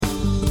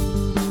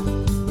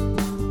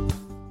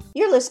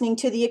You're listening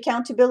to the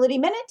Accountability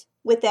Minute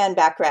with Ann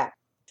Bachrach.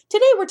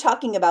 Today we're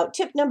talking about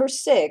tip number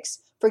 6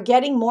 for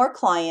getting more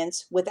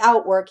clients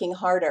without working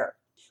harder,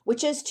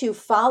 which is to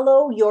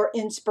follow your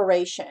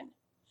inspiration.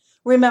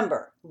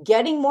 Remember,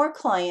 getting more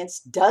clients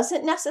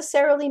doesn't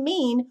necessarily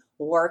mean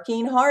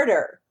working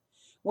harder.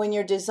 When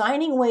you're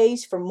designing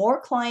ways for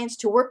more clients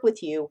to work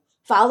with you,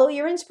 follow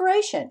your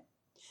inspiration.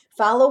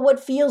 Follow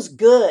what feels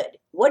good,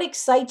 what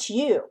excites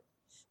you.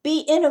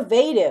 Be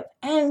innovative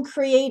and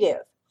creative.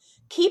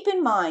 Keep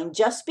in mind,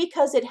 just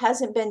because it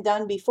hasn't been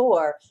done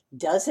before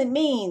doesn't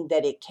mean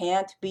that it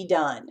can't be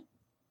done.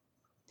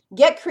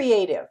 Get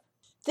creative.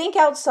 Think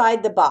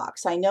outside the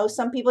box. I know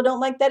some people don't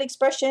like that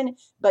expression,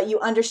 but you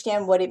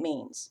understand what it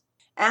means.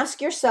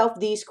 Ask yourself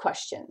these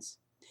questions.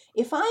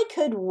 If I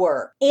could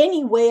work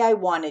any way I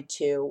wanted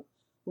to,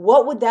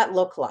 what would that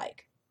look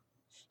like?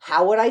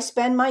 How would I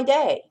spend my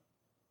day?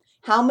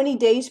 How many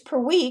days per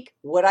week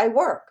would I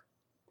work?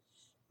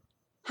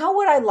 How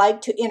would I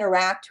like to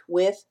interact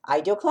with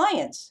ideal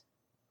clients?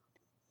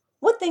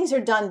 What things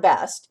are done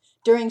best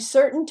during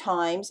certain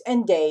times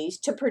and days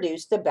to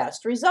produce the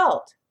best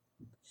result?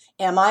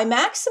 Am I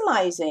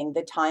maximizing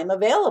the time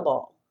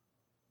available?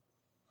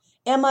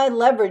 Am I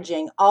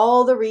leveraging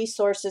all the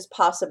resources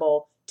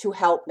possible to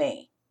help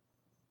me?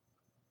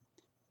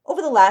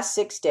 Over the last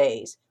 6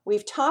 days,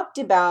 we've talked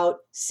about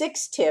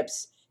 6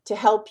 tips to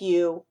help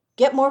you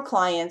get more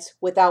clients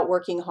without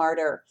working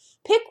harder.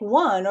 Pick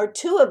 1 or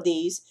 2 of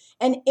these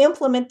and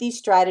implement these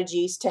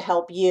strategies to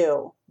help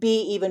you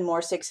be even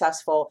more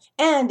successful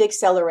and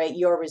accelerate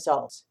your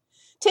results.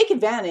 Take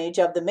advantage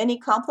of the many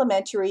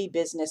complimentary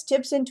business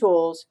tips and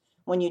tools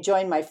when you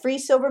join my free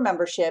silver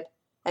membership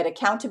at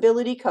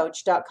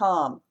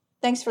accountabilitycoach.com.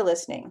 Thanks for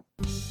listening.